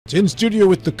Delegate. In studio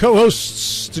with the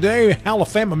co-hosts today,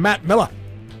 Alabama Matt Miller.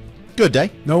 Good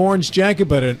day. No orange jacket,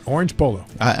 but an orange polo.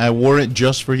 I wore it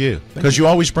just for you because you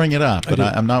always bring it up, but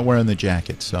I'm not wearing the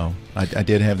jacket, so I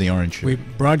did have the orange shirt. We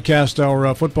broadcast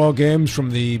our football games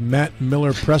from the Matt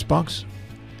Miller press box.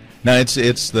 No, it's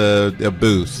the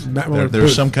booth. There's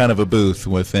booth. some kind of a booth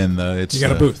within the. You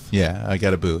got a booth. Yeah, I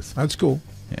got a booth. That's cool.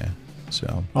 Yeah.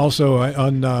 So also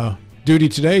on duty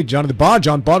today, John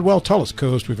Bodwell, tallest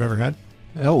co-host we've ever had.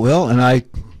 Oh well, and I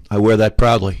wear that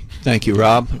proudly. Thank you,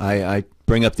 Rob. I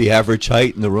bring up the average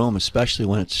height in the room, especially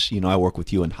when it's I work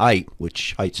with you in height,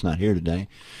 which height's not here today.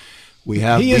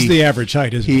 He is the average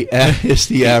height, isn't he? He is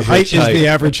the average height. Height is the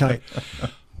average height.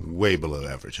 Way below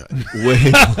average height.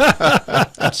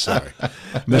 Sorry.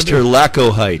 Mr.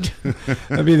 Lacko height.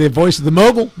 That'd be the voice of the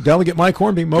mogul, Delegate Mike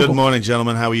Hornby. Mogul. Good morning,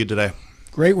 gentlemen. How are you today?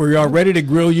 Great. We are ready to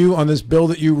grill you on this bill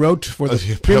that you wrote for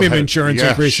the premium insurance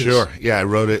increases. Sure. Yeah, I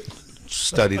wrote it,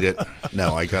 studied it.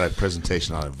 No, I got a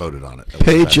presentation on it, voted on it.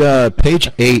 Page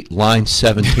 8, line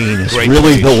 17 is Great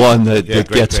really page. the one that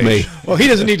gets page. me. Well, he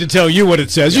doesn't need to tell you what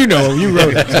it says. You know, you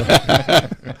wrote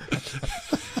it.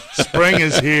 Spring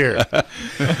is here.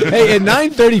 Hey, at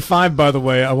 9:35, by the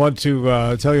way, I want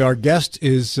to tell you our guest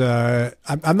is,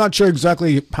 I'm not sure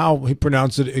exactly how he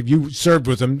pronounced it. If you served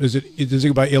with him, is he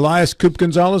by Elias Coop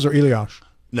Gonzalez or Elias?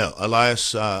 No,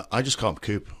 Elias, I just call him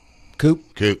Coop.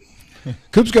 Coop? Coop.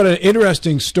 Coop's got an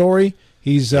interesting story.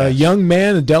 He's a young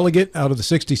man, a delegate out of the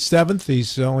 67th.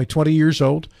 He's only 20 years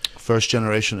old. First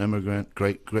generation immigrant,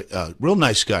 great, real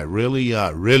nice guy,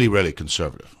 really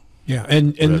conservative. Yeah,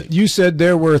 and really. You said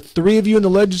there were 3 of you in the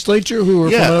legislature who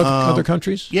were from other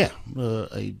countries? Yeah,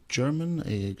 a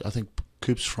German, I think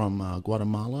Coop's from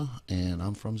Guatemala, and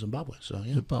I'm from Zimbabwe. So,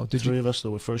 yeah, three of us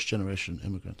that were first-generation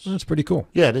immigrants. Well, that's pretty cool.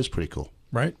 Yeah, it is pretty cool.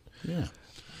 Right? Yeah.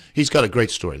 He's got a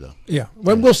great story, though. Yeah.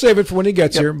 Well, we'll save it for when he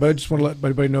gets here, but I just want to let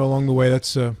everybody know along the way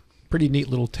that's a pretty neat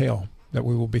little tale that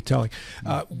we will be telling.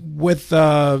 With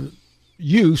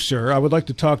you, sir, I would like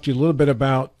to talk to you a little bit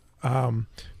about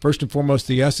first and foremost,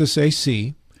 the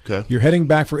SSAC. Okay. You're heading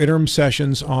back for interim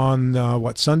sessions on,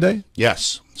 Sunday?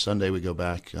 Yes. Sunday we go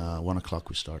back. 1 o'clock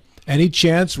we start. Any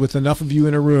chance, with enough of you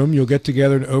in a room, you'll get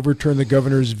together and overturn the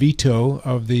governor's veto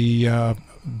of the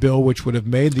bill which would have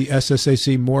made the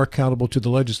SSAC more accountable to the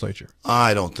legislature?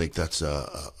 I don't think that's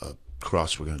a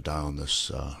cross we're going to die on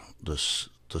this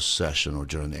session or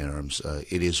during the interims.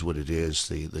 It is what it is.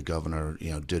 The governor,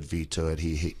 did veto it.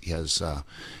 He has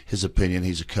his opinion.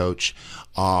 He's a coach,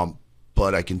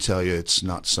 but I can tell you it's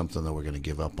not something that we're going to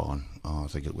give up on. I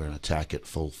think we're going to attack it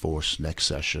full force next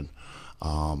session,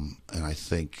 and I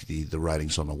think the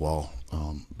writing's on the wall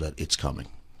that it's coming.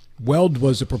 Weld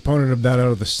was a proponent of that out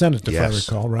of the Senate, if I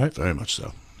recall, right? Very much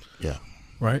so. Yeah.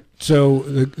 Right. So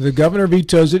the governor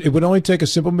vetoes it. It would only take a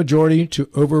simple majority to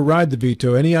override the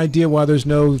veto. Any idea why there's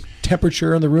no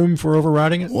temperature in the room for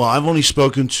overriding it? Well, I've only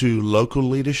spoken to local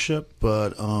leadership,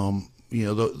 but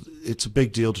it's a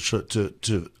big deal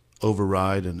to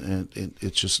override, and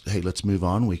it's just, hey, let's move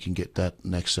on. We can get that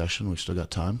next session. We've still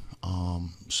got time.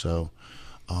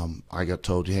 I got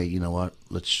told, hey, you know what?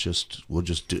 We'll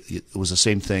just do. It was the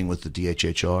same thing with the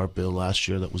DHHR bill last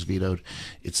year that was vetoed.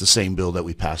 It's the same bill that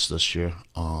we passed this year.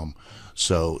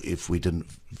 So if we didn't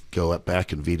go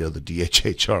back and veto the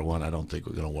DHHR one, I don't think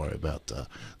we're going to worry about the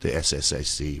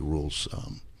SSAC rules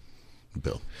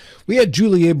bill. We had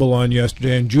Julie Abel on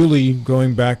yesterday, and Julie,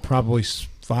 going back probably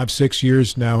 5-6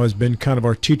 years now, has been kind of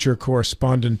our teacher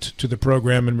correspondent to the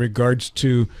program in regards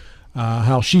to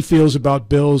how she feels about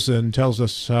bills, and tells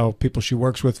us how people she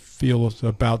works with feel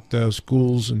about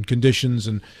schools and conditions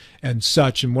and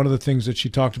such. And one of the things that she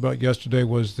talked about yesterday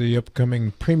was the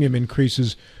upcoming premium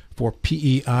increases for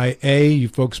PEIA. You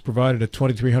folks provided a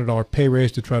 $2,300 pay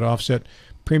raise to try to offset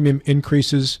premium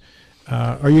increases.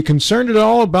 Are you concerned at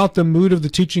all about the mood of the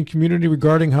teaching community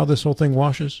regarding how this whole thing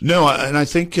washes? No, and I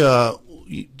think the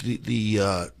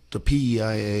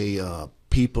PEIA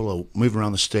people are moving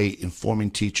around the state,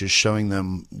 informing teachers, showing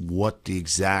them what the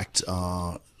exact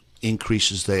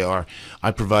increases they are.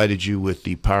 I provided you with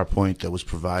the PowerPoint that was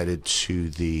provided to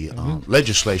the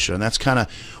legislature, and that's kind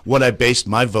of what I based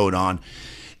my vote on.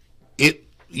 It,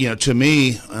 to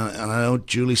me, and I know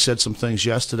Julie said some things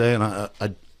yesterday, and I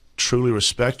truly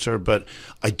respect her, but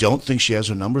I don't think she has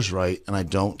her numbers right, and I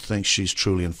don't think she's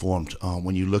truly informed.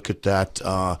 When you look at that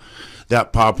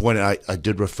PowerPoint, I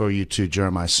did refer you to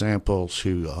Jeremiah Samples,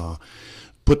 who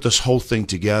put this whole thing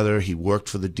together. He worked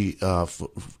for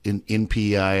the in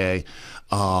PEIA.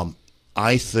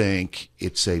 I think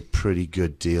it's a pretty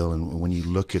good deal, and when you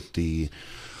look at the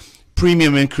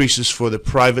premium increases for the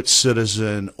private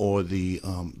citizen or the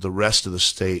rest of the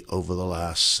state over the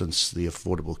last, since the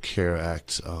Affordable Care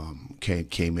Act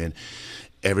came in,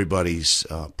 everybody's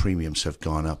premiums have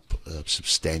gone up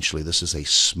substantially. This is a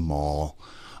small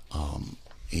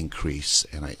increase,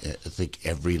 and I think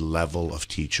every level of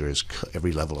teacher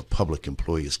every level of public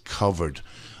employee is covered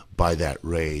by that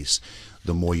raise.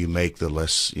 The more you make, the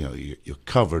less you're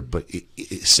covered, but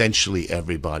essentially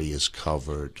everybody is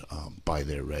covered by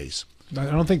their raise. I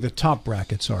don't think the top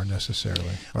brackets are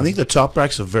necessarily. I think the top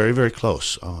brackets are very, very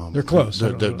close. They're close.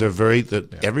 They're very.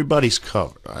 Everybody's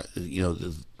covered.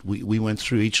 We went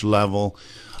through each level.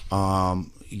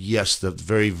 Yes, the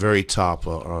very, very top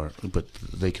are, but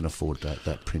they can afford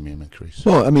that premium increase.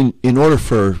 Well, I mean, in order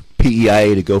for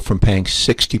PEIA to go from paying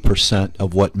 60%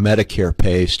 of what Medicare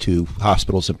pays to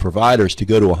hospitals and providers to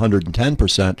go to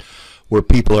 110%, where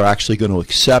people are actually going to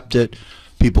accept it,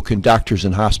 doctors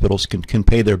and hospitals can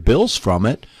pay their bills from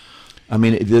it. I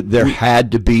mean, there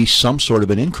had to be some sort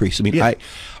of an increase. I mean, yeah.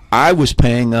 I was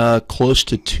paying close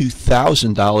to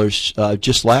 $2,000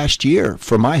 just last year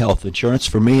for my health insurance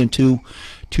for me and two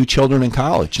children in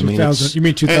college. I mean, you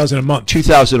mean $2,000 a month?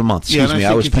 $2,000 a month. Excuse me.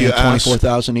 I was paying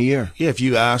 $24,000 a year. Yeah, if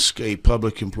you ask a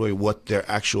public employee what their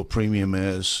actual premium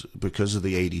is because of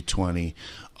the 80/20,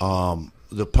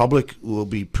 the public will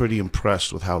be pretty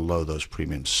impressed with how low those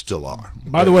premiums still are.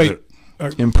 By the way,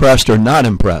 impressed or not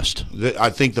impressed? I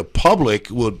think the public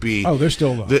would be. Oh, they're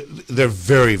still low. They're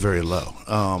very, very low.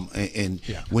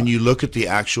 When you look at the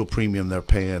actual premium they're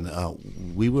paying,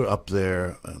 we were up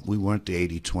there. We weren't the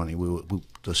 80/20.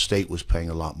 The state was paying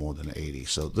a lot more than 80.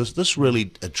 So this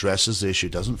really addresses the issue.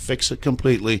 Doesn't fix it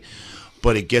completely,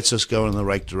 but it gets us going in the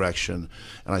right direction.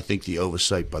 And I think the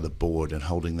oversight by the board and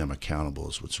holding them accountable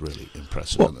is what's really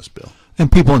impressive in this bill.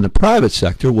 And people in the private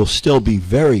sector will still be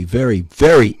very, very,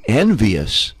 very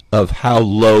envious of how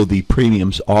low the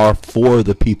premiums are for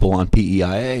the people on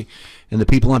PEIA. And the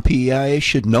people on PEIA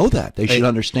should know that. They should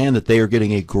understand that they are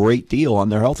getting a great deal on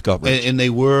their health coverage. And they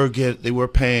were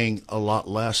paying a lot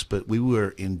less, but we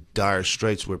were in dire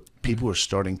straits where people were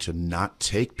starting to not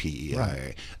take PEIA.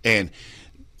 Right. And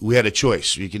we had a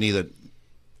choice. You can either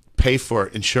pay for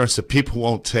insurance that people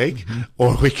won't take,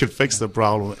 or we can fix the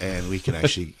problem and we can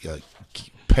actually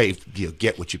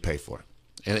get what you pay for.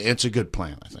 And it's a good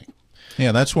plan, I think.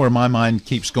 Yeah, that's where my mind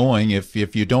keeps going.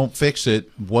 If you don't fix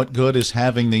it, what good is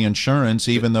having the insurance,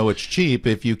 even though it's cheap,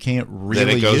 if you can't really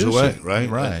then it goes use away, it? Right?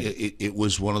 Right. It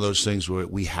was one of those things where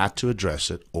we had to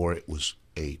address it, or it was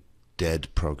a dead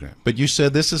program. But you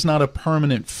said this is not a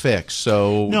permanent fix,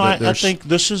 so no, I think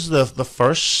this is the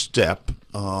first step.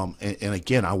 And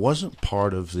again, I wasn't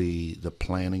part of the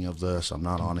planning of this. I'm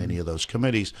not on any of those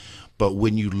committees. But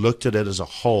when you looked at it as a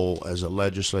whole, as a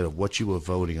legislative, what you were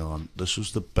voting on, this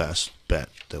was the best bet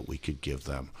that we could give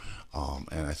them.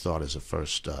 And I thought as a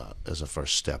first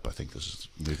step, I think this is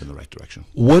moving in the right direction.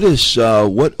 What was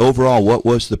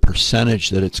the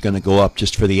percentage that it's going to go up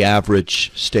just for the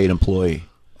average state employee?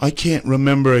 I can't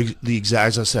remember the exact.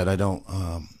 As I said, I don't.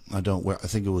 I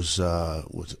think it was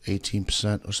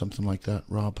 18% or something like that,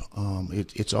 Rob.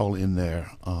 It's all in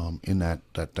there, in that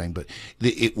thing. But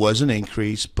it was an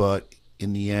increase, but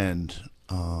in the end,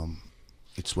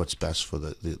 it's what's best for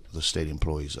the state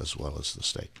employees as well as the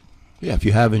state. Yeah, if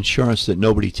you have insurance that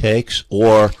nobody takes,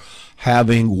 or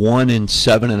having 1 in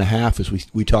 7.5, as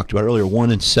we talked about earlier,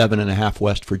 1 in 7.5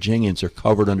 West Virginians are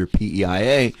covered under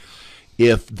PEIA.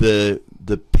 If the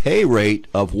pay rate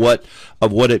of what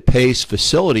it pays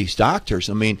facilities, doctors,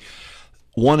 I mean,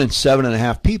 1 in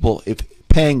 7.5 people, if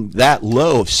paying that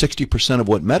low of 60% of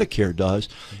what Medicare does,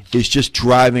 is just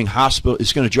driving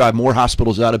it's going to drive more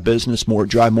hospitals out of business,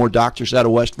 drive more doctors out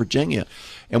of West Virginia.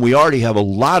 And we already have a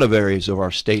lot of areas of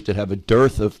our state that have a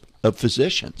dearth of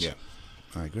physicians. Yeah,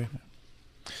 I agree.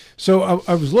 So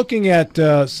I was looking at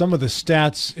some of the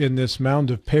stats in this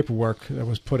mound of paperwork that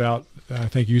was put out. I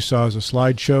think you saw as a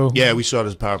slideshow. Yeah, we saw it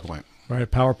as a PowerPoint. Right, a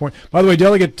PowerPoint. By the way,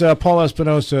 Delegate Paul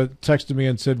Espinosa texted me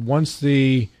and said, once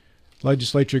the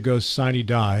legislature goes sine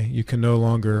die, you can no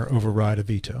longer override a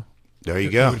veto. There you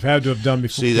go. We've had to have done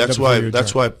before. See, that's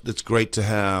why it's great to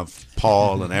have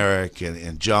Paul and Eric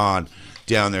and John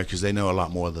down there, because they know a lot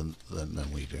more than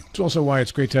we do. It's also why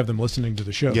it's great to have them listening to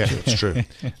the show. Yeah, it's true.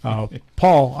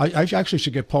 Paul, I actually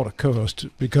should get Paul to co-host,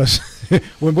 because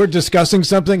when we're discussing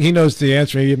something, he knows the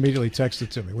answer. He immediately texts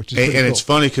it to me, which is pretty cool. It's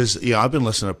funny because I've been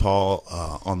listening to Paul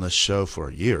on this show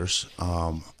for years,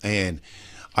 and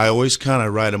I always kind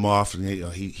of write him off, and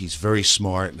he's very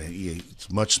smart, and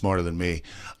he's much smarter than me.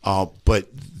 But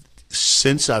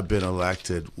since I've been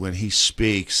elected, when he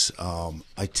speaks,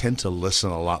 I tend to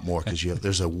listen a lot more because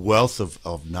there's a wealth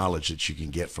of knowledge that you can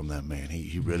get from that man.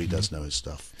 He really does know his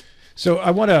stuff. So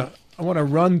I want to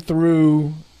run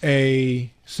through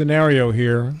a scenario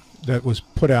here that was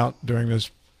put out during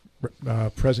this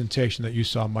presentation that you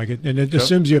saw, Mike, and it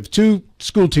assumes you have two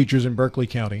school teachers in Berkeley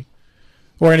County,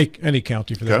 or any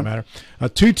county for that matter. A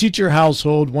two-teacher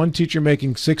household, one teacher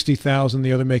making $60,000,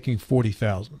 the other making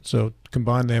 $40,000. So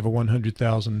combined, they have a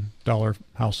 $100,000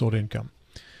 household income.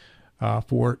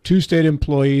 For two state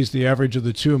employees, the average of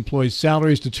the two employees'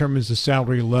 salaries determines the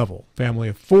salary level. Family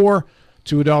of 4,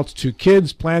 2 adults, 2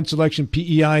 kids, plan selection,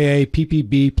 PEIA,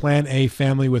 PPB, Plan A,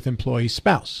 family with employee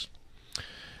spouse.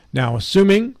 Now,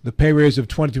 assuming the pay raise of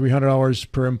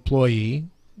 $2,300 per employee,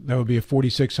 that would be a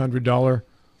 $4,600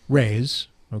 raise,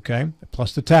 okay,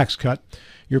 plus the tax cut.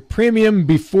 Your premium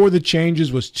before the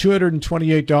changes was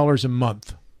 $228 a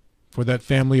month for that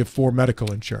family of 4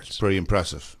 medical insurance. It's pretty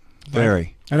impressive.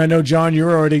 Very. And I know, John,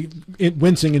 you're already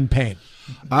wincing in pain.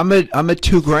 I'm at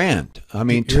 $2,000. I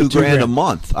mean, You're $2,000 a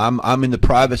month. I'm in the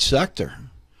private sector.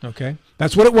 Okay,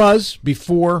 that's what it was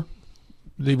before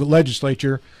the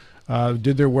legislature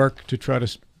did their work to try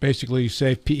to basically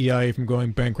save PEIA from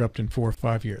going bankrupt in 4 or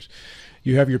 5 years.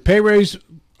 You have your pay raise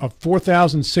of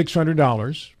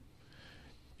 $4,600.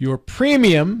 Your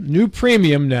premium, new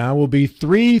premium now, will be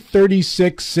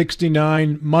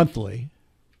 $336.69 monthly.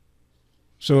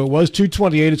 So it was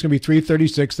 $228. It's going to be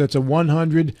 $336. That's a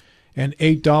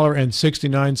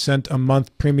 $108.69 a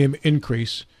month premium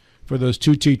increase for those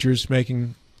two teachers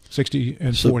making 60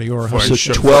 and 40 or For 100. So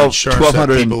insurance that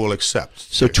 1,200 people will accept.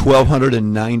 So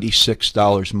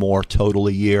 $1,296 more total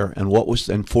a year, and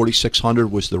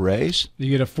 $4,600 was the raise. You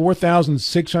get a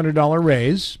 $4,600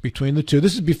 raise between the two.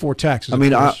 This is before taxes. I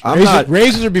mean, of course. I'm not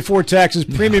raises are before taxes.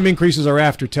 Premium increases are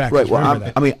after taxes. right. Well, Remember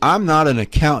that. I mean, I'm not an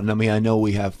accountant. I mean, I know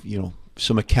we have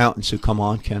some accountants who come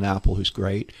on. Ken Apple, who's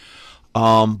great,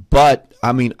 but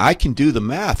I mean, I can do the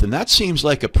math, and that seems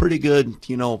like a pretty good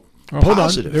Hold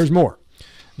positive. on, there's more.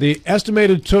 The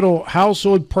estimated total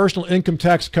household personal income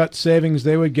tax cut savings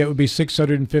they would get would be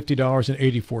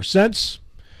 $650.84.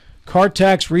 Car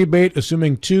tax rebate,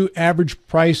 assuming 2 average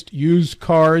priced used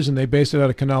cars, and they base it out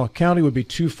of Kanawha County, would be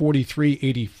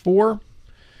 $243.84.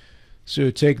 So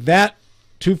take that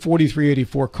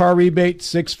 $243.84 car rebate,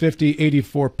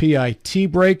 $650.84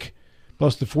 PIT break,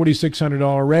 plus the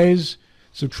 $4,600 raise.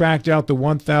 Subtract out the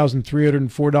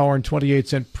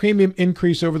 $1,304.28 premium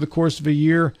increase over the course of a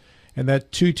year, and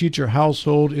that two-teacher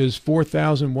household is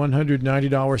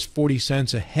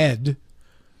 $4,190.40 ahead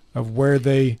of where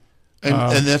they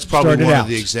and that's probably started one out. of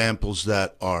the examples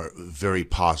that are very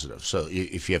positive. So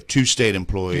if you have 2 state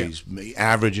employees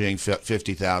averaging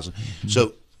 50,000,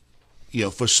 so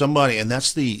for somebody, and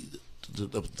that's the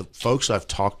folks I've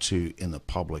talked to in the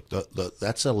public,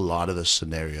 that's a lot of the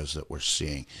scenarios that we're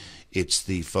seeing. It's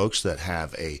the folks that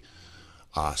have a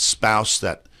spouse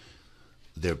that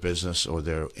their business or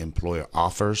their employer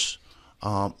offers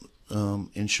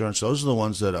insurance. Those are the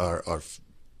ones that are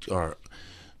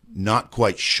not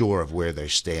quite sure of where they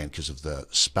stand because of the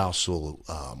spousal.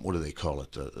 What do they call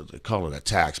it? They call it a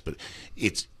tax, but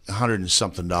it's $100 and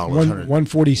something.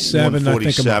 $147. I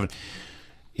think.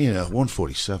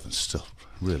 $147 is still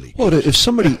really Well, good. if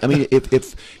somebody, I mean,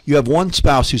 if you have one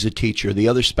spouse who's a teacher, the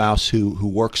other spouse who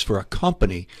works for a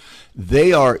company,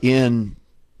 they are in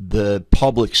the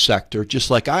public sector, just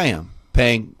like I am,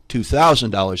 paying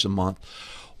 $2,000 a month.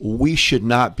 We should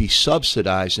not be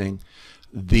subsidizing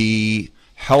the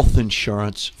health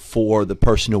insurance for the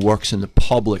person who works in the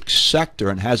public sector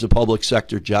and has a public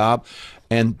sector job.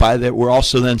 And by that, we're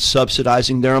also then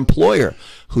subsidizing their employer,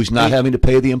 who's not having to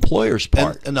pay the employer's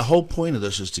part. And the whole point of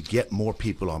this is to get more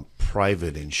people on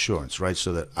private insurance, right?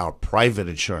 So that our private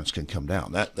insurance can come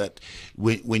down. That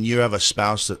when you have a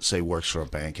spouse that say works for a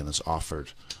bank and is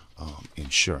offered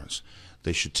insurance,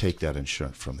 they should take that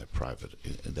insurance from their private.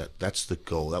 That's the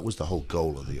goal. That was the whole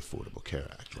goal of the Affordable Care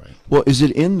Act, right? Well, is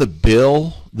it in the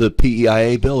bill, the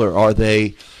PEIA bill, or are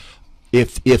they?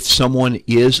 If someone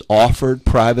is offered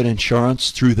private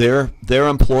insurance through their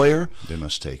employer, They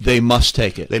must take it. they must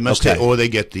take it. They must okay. take, or they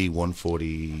get the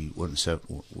 140,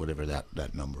 17, whatever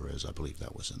that number is. I believe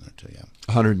that was in there too. Yeah.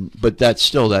 100, but that's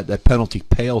still that penalty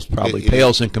pales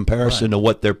in comparison to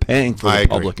what they're paying for I the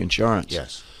agree. public insurance.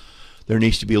 Yes. There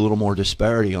needs to be a little more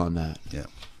disparity on that. Yeah.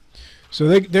 So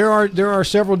there are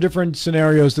several different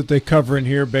scenarios that they cover in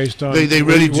here based on They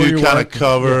really where do you kind work. of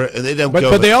cover, and they don't But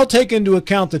go. but they all take into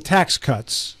account the tax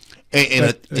cuts. And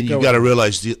that you go got to with it.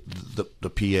 realize the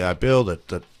PEI bill, that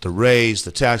the raise,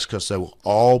 the tax cuts, they were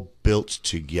all built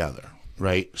together,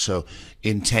 right? So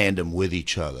in tandem with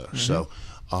each other. So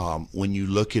when you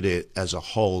look at it as a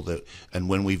whole, and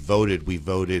when we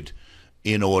voted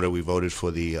in order. We voted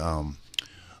for the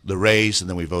raise, and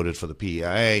then we voted for the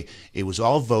PEIA. It was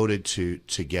all voted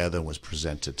together and was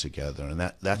presented together, and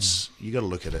that's you got to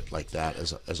look at it like that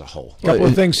as a whole. A couple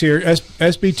of things here.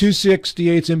 SB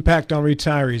 268's impact on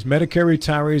retirees. Medicare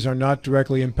retirees are not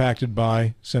directly impacted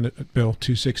by Senate Bill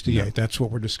 268. No. That's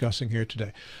what we're discussing here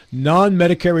today.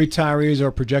 Non-Medicare retirees are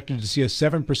projected to see a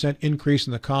 7% increase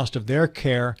in the cost of their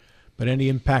care, but any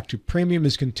impact to premium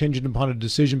is contingent upon a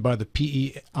decision by the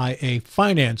PEIA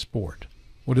Finance Board.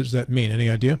 What does that mean? Any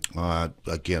idea?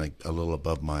 Again, a little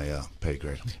above my pay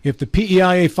grade. If the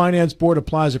PEIA Finance Board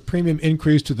applies a premium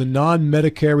increase to the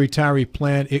non-Medicare retiree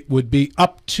plan, it would be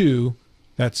up to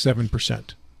that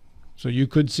 7%. So you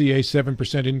could see a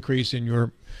 7% increase in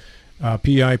your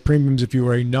PEI premiums if you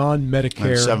were a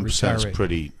non-Medicare retiree. 7% is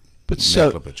pretty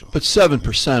negligible. But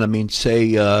 7%, I mean,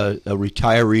 say a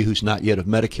retiree who's not yet of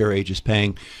Medicare age is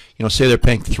paying, say they're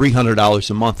paying $300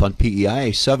 a month on PEIA,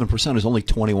 7% is only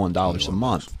 $21 a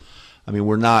month. I mean,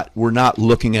 we're not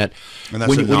looking at, and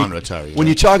that's a non-retiree. When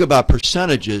you talk about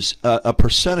percentages, a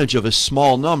percentage of a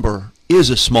small number is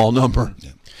a small number.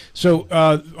 Yeah. So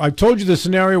I told you the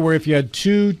scenario where if you had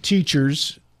two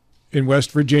teachers in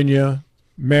West Virginia,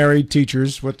 married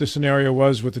teachers, what the scenario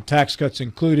was with the tax cuts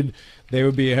included, they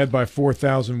would be ahead by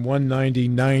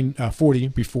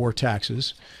 $4,199.40 before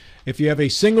taxes. If you have a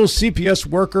single CPS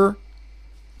worker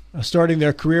starting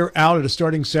their career out at a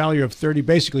starting salary of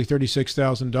basically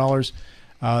 $36,000,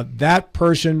 that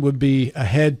person would be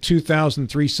ahead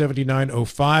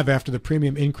 $2,379.05 after the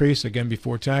premium increase, again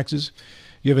before taxes.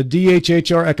 You have a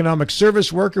DHHR economic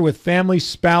service worker with family,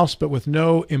 spouse, but with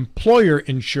no employer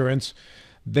insurance.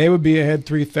 They would be ahead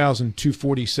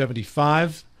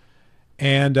 $3,240.75.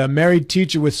 And a married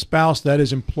teacher with spouse, that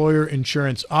is employer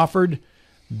insurance offered,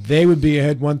 they would be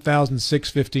ahead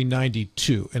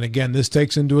 $1,650.92. And again, this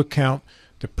takes into account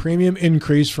the premium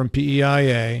increase from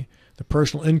PEIA, the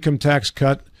personal income tax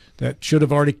cut that should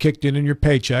have already kicked in your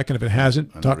paycheck, and if it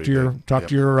hasn't, talk to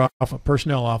your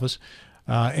personnel office,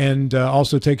 and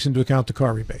also takes into account the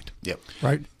car rebate. Yep.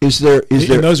 Right. Is there?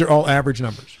 And those are all average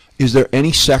numbers. Is there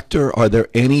any sector, are there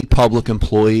any public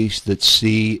employees that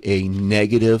see a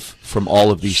negative from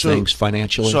all of these things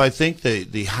financially? So I think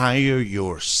the higher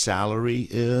your salary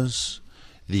is,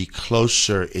 the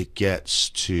closer it gets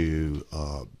to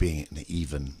being an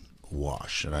even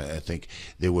wash. And I think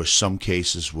there were some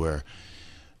cases where,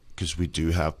 because we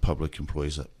do have public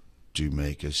employees that do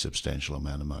make a substantial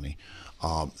amount of money,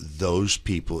 those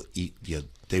people,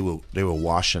 they were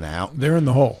washing out. They're in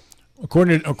the hole.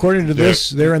 According to this,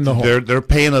 they're in the hole. They're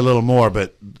paying a little more,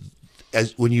 but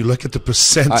when you look at the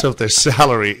percent of their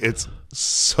salary, it's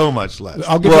so much less.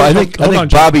 I think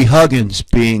Bobby Huggins,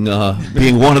 being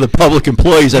one of the public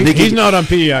employees, I think he's not on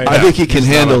PEI. I think he can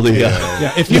handle the.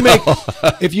 Yeah, if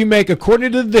you make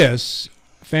according to this,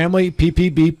 family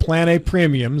PPB Plan A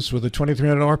premiums with a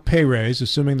 $2,300 pay raise,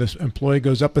 assuming the employee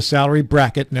goes up a salary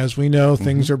bracket, and as we know,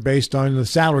 things are based on the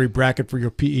salary bracket for your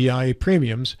PEI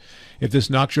premiums. If this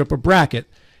knocks you up a bracket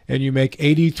and you make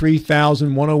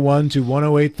 $83,101 to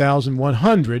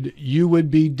 $108,100, you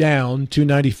would be down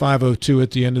 $295.02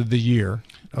 at the end of the year.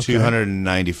 Okay?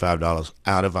 $295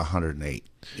 out of $108.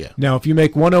 Yeah. Now, if you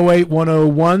make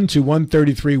 $108,101 to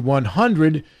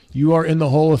 $133,100, you are in the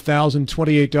hole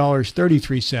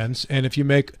 $1,028.33, and if you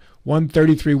make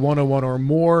 $133,101 or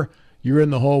more, you're in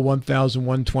the hole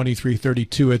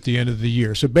 $1,123.32 at the end of the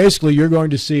year. So basically, you're going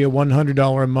to see a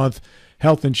 $100 a month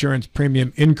health insurance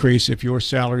premium increase if your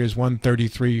salary is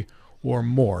 $133 or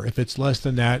more. If it's less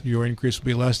than that, your increase will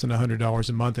be less than $100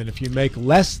 a month, and if you make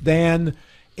less than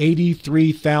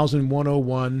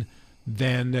 $83,101,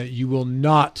 then you will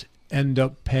not end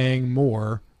up paying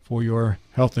more for your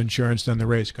health insurance than the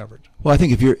raise coverage. Well, I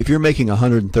think if you're making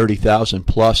 $130,000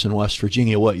 plus in West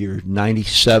Virginia, what, you're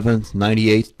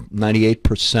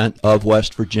 98% of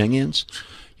West Virginians,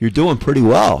 you're doing pretty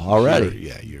well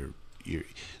already.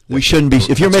 We shouldn't be.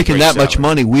 If you're making that much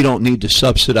money, we don't need to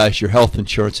subsidize your health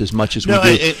insurance as much as we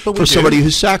do for somebody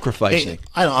who's sacrificing.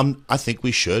 I think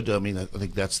we should. I mean, I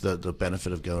think that's the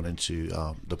benefit of going into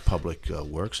the public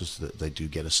works, is that they do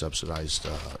get a subsidized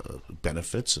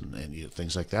benefits and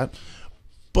things like that.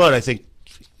 But I think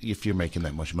if you're making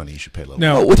that much money, you should pay a little.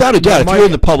 Now, without a doubt, if you're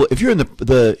in the public,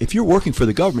 if you're working for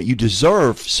the government, you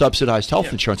deserve subsidized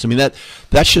health insurance. I mean,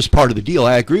 that's just part of the deal.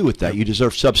 I agree with that. You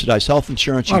deserve subsidized health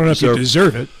insurance. I don't know if you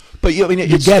deserve it. But I mean,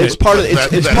 it's get part of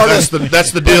that's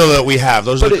the deal that we have.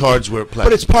 Those are the cards we're playing.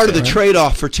 But it's part of the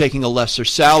trade-off for taking a lesser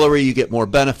salary. You get more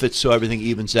benefits, so everything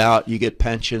evens out. You get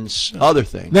pensions, other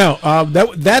things. Now,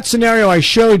 that scenario I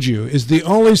showed you is the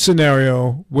only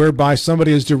scenario whereby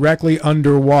somebody is directly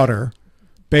underwater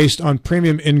based on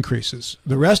premium increases.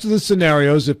 The rest of the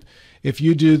scenarios, if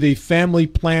you do the family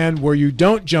plan where you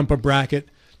don't jump a bracket,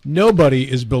 nobody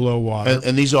is below water.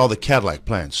 And these are all the Cadillac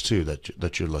plans too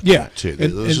that you're looking at too.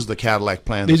 This is the Cadillac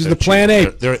plan. These are the Plan A.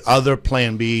 There are other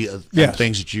Plan B and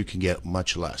things that you can get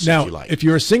much less now, if you like. If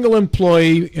you're a single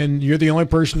employee and you're the only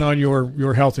person on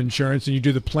your health insurance and you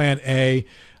do the Plan A,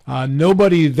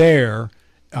 nobody there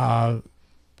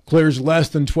clears less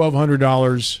than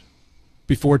 $1,200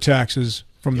 before taxes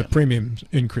from the premiums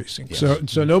increasing. Yes.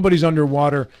 So nobody's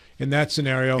underwater in that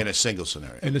scenario. In a single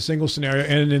scenario. And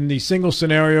in the single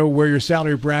scenario where your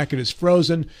salary bracket is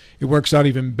frozen, it works out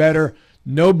even better.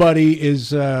 Nobody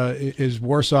is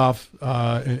worse off.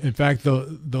 In fact,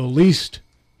 the least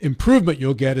improvement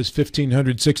you'll get is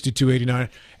 $1,562.89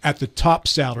 at the top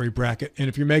salary bracket. And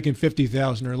if you're making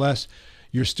 $50,000 or less,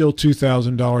 you're still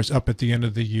 $2,000 up at the end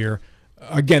of the year.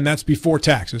 Again, that's before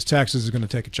taxes. Taxes is going to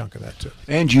take a chunk of that, too.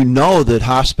 And you know that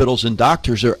hospitals and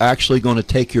doctors are actually going to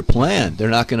take your plan. They're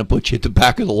not going to put you at the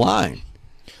back of the line.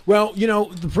 Well,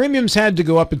 the premiums had to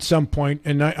go up at some point,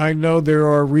 and I know there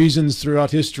are reasons throughout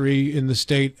history in the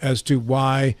state as to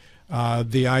why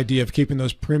the idea of keeping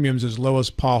those premiums as low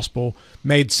as possible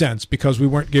made sense, because we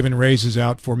weren't giving raises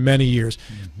out for many years.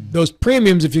 Mm-hmm. Those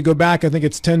premiums, if you go back, I think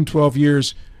it's 10, 12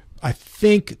 years, I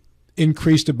think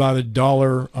increased about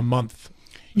 $1 a month.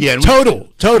 Yeah, total,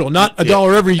 not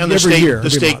 $1 every year. The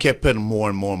state kept putting more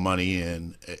and more money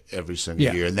in every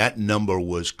single year, and that number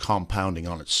was compounding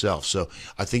on itself. So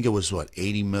I think it was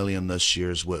 $80 million this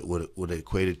year is what it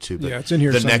equated to. But it's in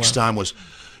here. The somewhere. next time was,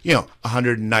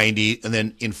 190, and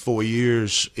then in 4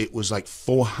 years it was like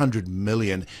 $400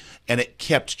 million, and it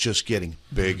kept just getting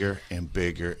bigger and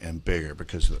bigger and bigger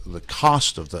because the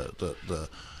cost of the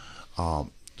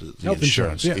health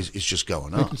insurance is just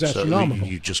going up. So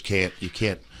you just can't.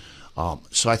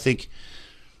 So I think,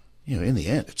 in the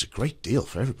end, it's a great deal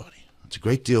for everybody. It's a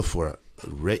great deal for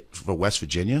West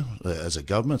Virginia as a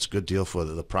government. It's a good deal for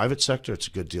the private sector. It's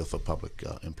a good deal for public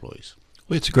employees.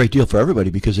 Well, it's a great deal for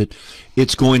everybody because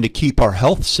it's going to keep our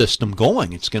health system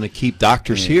going. It's going to keep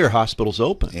doctors here, hospitals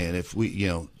open. And if we,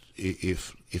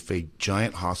 if a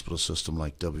giant hospital system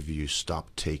like WVU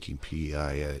stopped taking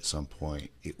PEI at some point,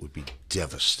 it would be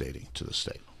devastating to the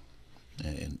state.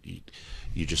 And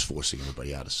you're just forcing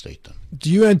everybody out of state then.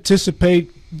 Do you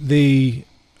anticipate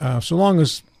so long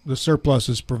as the surplus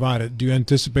is provided, do you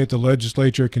anticipate the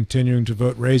legislature continuing to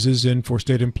vote raises in for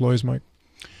state employees, Mike?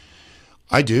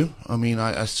 I do. I mean,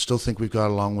 I still think we've got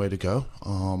a long way to go.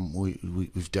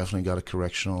 We've definitely got a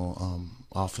correctional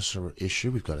officer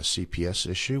issue. We've got a CPS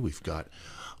issue. We've got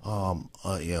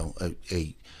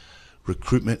a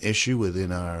recruitment issue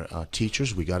within our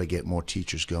teachers. We got to get more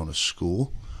teachers going to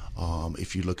school.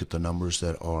 If you look at the numbers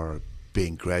that are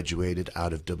being graduated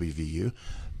out of WVU,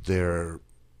 they're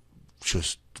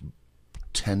just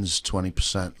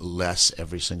 10-20% less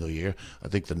every single year. I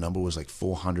think the number was like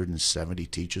 470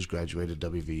 teachers graduated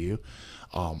WVU.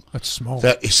 That's small.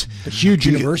 That is a huge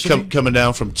university. Coming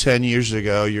down from 10 years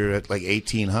ago, you're at like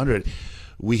 1,800.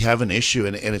 We have an issue,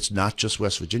 and it's not just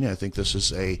West Virginia. I think this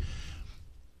is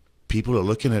people are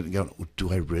looking at it and going,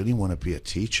 do I really want to be a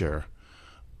teacher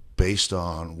based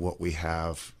on what we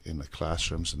have in the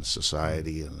classrooms and the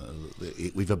society? And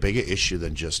we have a bigger issue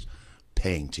than just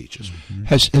paying teachers. Mm-hmm.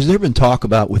 Has there been talk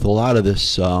about, with a lot of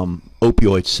this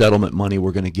opioid settlement money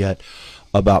we're going to get,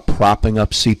 about propping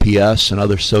up CPS and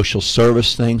other social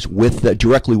service things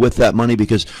directly with that money?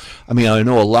 Because I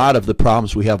know a lot of the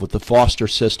problems we have with the foster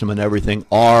system and everything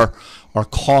are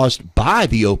caused by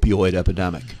the opioid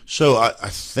epidemic. So I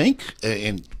think,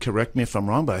 and correct me if I'm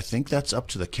wrong, but I think that's up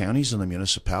to the counties and the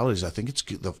municipalities. I think it's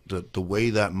the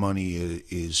way that money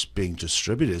is being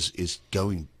distributed is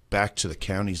going back to the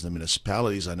counties and the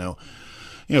municipalities. I know,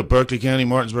 Berkeley County,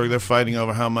 Martinsburg, they're fighting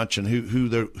over how much and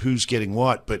who's getting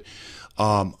what, but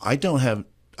I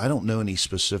don't know any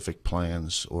specific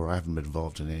plans, or I haven't been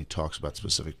involved in any talks about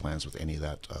specific plans with any of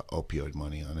that opioid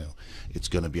money. I know it's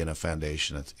going to be in a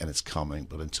foundation and it's coming,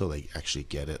 but until they actually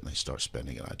get it and they start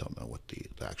spending it, I don't know what the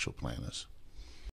actual plan is.